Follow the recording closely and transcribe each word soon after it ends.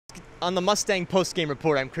On the Mustang postgame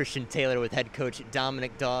report, I'm Christian Taylor with head coach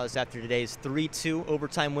Dominick Dawes after today's 3-2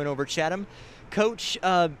 overtime win over Chatham. Coach,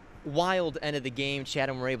 wild end of the game.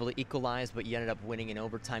 Chatham were able to equalize, but you ended up winning in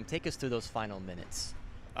overtime. Take us through those final minutes.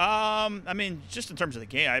 I mean, just in terms of the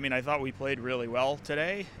game, I mean, I thought we played really well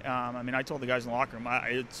today. I mean, I told the guys in the locker room,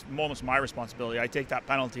 it's almost my responsibility. I take that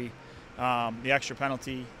penalty, the extra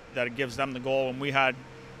penalty that it gives them the goal, and we had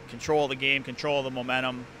control of the game, control of the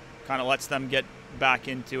momentum, kind of lets them get back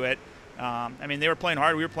into it. I mean, they were playing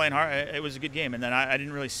hard. We were playing hard. It was a good game. And then I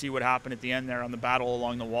didn't really see what happened at the end there on the battle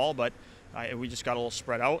along the wall, but we just got a little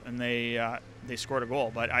spread out, and they scored a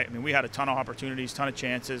goal. But, I mean, we had a ton of opportunities, ton of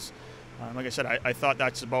chances. Like I said, I thought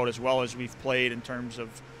that's about as well as we've played in terms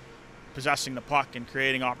of possessing the puck and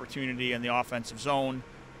creating opportunity in the offensive zone.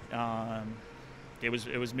 It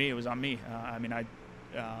was me. It was on me. I mean, I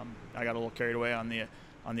got a little carried away on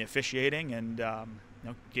the officiating, and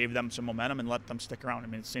gave them some momentum and let them stick around. I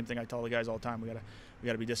mean, it's the same thing I tell the guys all the time. We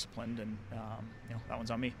gotta be disciplined, and that one's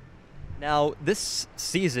on me. Now, this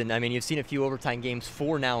season, I mean, you've seen a few overtime games,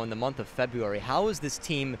 4 now in the month of February. How is this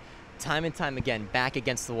team, time and time again, back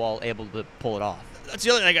against the wall, able to pull it off? That's the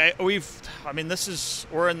other thing.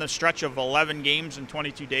 We're in the stretch of 11 games in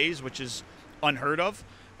 22 days, which is unheard of.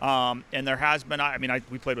 And there has been,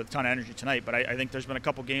 we played with a ton of energy tonight, but I think there's been a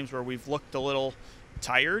couple games where we've looked a little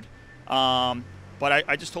tired. But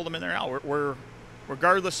I just told them in there now, we're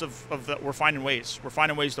regardless of that, we're finding ways. We're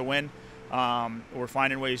finding ways to win. We're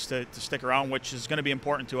finding ways to stick around, which is going to be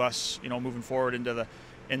important to us, moving forward into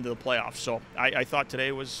the playoffs. So I thought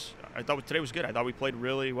today was good. I thought we played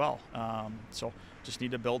really well. So just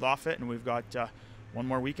need to build off it, and we've got one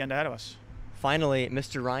more weekend ahead of us. Finally,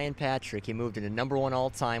 Mr. Ryan Patrick, he moved into #1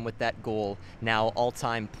 all-time with that goal. Now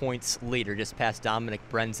all-time points leader, just past Dominic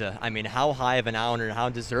Brenza. I mean, how high of an honor and how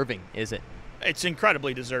deserving is it? It's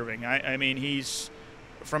incredibly deserving. I mean, he's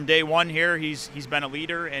from day one here. He's been a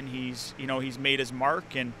leader, and he's made his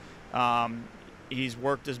mark, and he's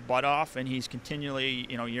worked his butt off, and he's continually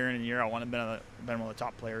year in and year out been one of the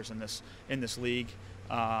top players in this league,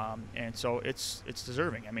 and so it's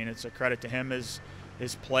deserving. I mean, it's a credit to him, his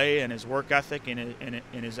play and his work ethic and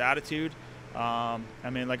his attitude. I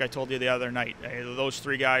mean, like I told you the other night, those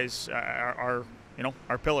 3 guys are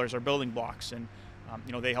pillars, are building blocks, and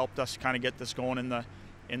they helped us kind of get this going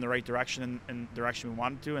in the right direction and direction we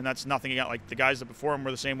wanted to. And that's nothing against, like, the guys that before them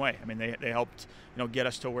were the same way. I mean, they helped get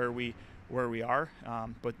us to where we are.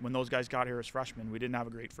 But when those guys got here as freshmen, we didn't have a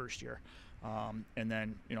great first year. And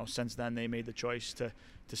then since then they made the choice to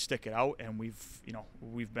stick it out, and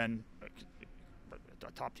we've been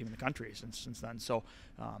a top team in the country since then. So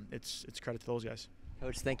it's credit to those guys.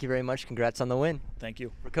 Coach, thank you very much. Congrats on the win. Thank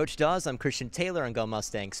you. For Coach Dawes, I'm Christian Taylor on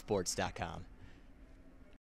GoMustangSports.com.